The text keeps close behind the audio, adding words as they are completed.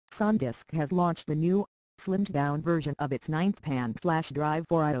SanDisk has launched the new, slimmed-down version of its 9th-pan flash drive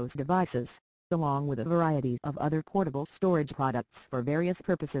for iOS devices, along with a variety of other portable storage products for various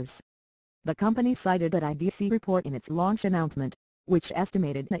purposes. The company cited that IDC report in its launch announcement, which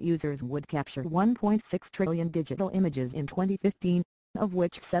estimated that users would capture 1.6 trillion digital images in 2015, of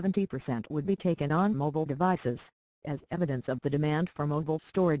which 70% would be taken on mobile devices, as evidence of the demand for mobile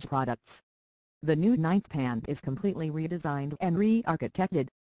storage products. The new 9th-pan is completely redesigned and re-architected,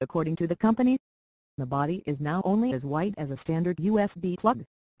 according to the company. The body is now only as wide as a standard USB plug,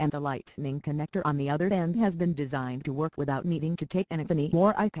 and the lightning connector on the other end has been designed to work without needing to take an iPhone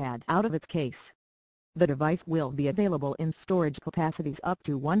or iPad out of its case. The device will be available in storage capacities up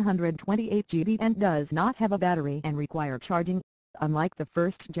to 128 GB and does not have a battery and require charging, unlike the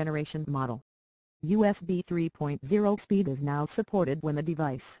first-generation model. USB 3.0 speed is now supported when the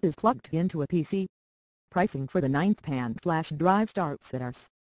device is plugged into a PC. Pricing for the 9th-pan flash drive starts at Rs.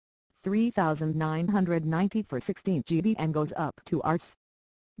 3,990 for 16 GB and goes up to Rs.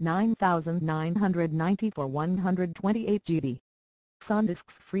 9,990 for 128 GB.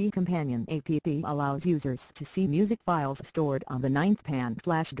 SanDisk's free companion app allows users to see music files stored on the 9th-pan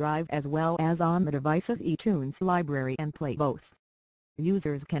flash drive as well as on the device's iTunes library and play both.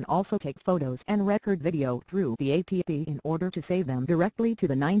 Users can also take photos and record video through the app in order to save them directly to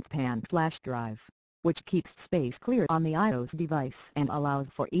the 9th-pan flash drive, which keeps space clear on the iOS device and allows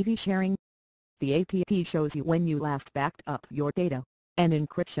for easy sharing. The app shows you when you last backed up your data, and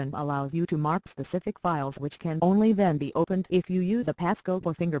encryption allows you to mark specific files which can only then be opened if you use a passcode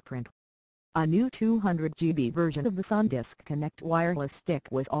or fingerprint. A new 200 GB version of the SanDisk Connect wireless stick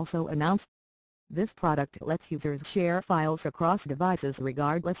was also announced. This product lets users share files across devices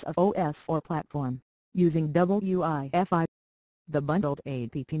regardless of OS or platform, using Wi-Fi. The bundled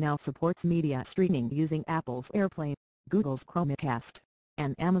app now supports media streaming using Apple's AirPlay, Google's Chromecast,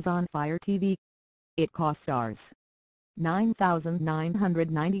 and Amazon Fire TV. It costs Rs.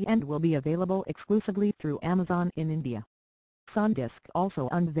 9,990 and will be available exclusively through Amazon in India. SanDisk also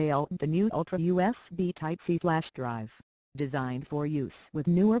unveiled the new Ultra USB Type-C flash drive, designed for use with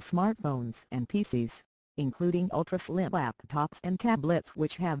newer smartphones and PCs, including ultra-slim laptops and tablets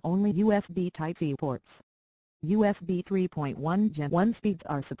which have only USB Type-C ports. USB 3.1 Gen 1 speeds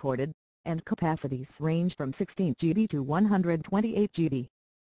are supported, and capacities range from 16 GB to 128 GB.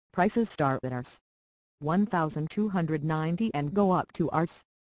 Prices start at Rs. 1,290 and go up to Rs.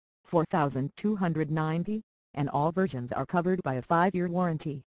 4,290, and all versions are covered by a 5-year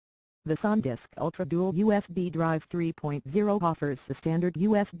warranty. The SanDisk Ultra Dual USB Drive 3.0 offers the standard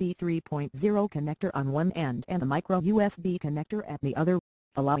USB 3.0 connector on one end and a micro USB connector at the other,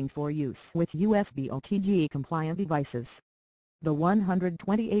 allowing for use with USB OTG compliant devices. The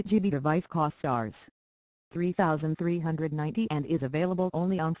 128 GB device costs Rs. 3,390 and is available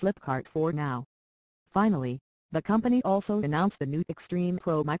only on Flipkart for now. Finally, the company also announced the new Extreme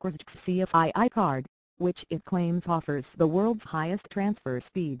Pro microSD CSI card, which it claims offers the world's highest transfer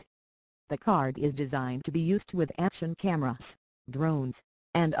speed. The card is designed to be used with action cameras, drones,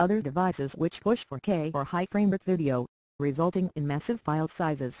 and other devices which push 4K or high frame rate video, resulting in massive file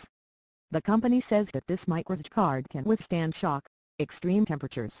sizes. The company says that this microSD card can withstand shock, extreme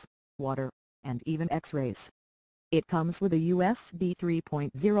temperatures, water, and even X-rays. It comes with a USB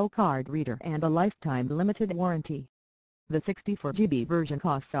 3.0 card reader and a lifetime limited warranty. The 64 GB version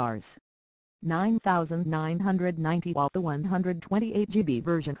costs Rs. 9,990 while the 128 GB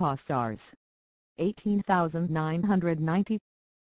version costs Rs. 18,990.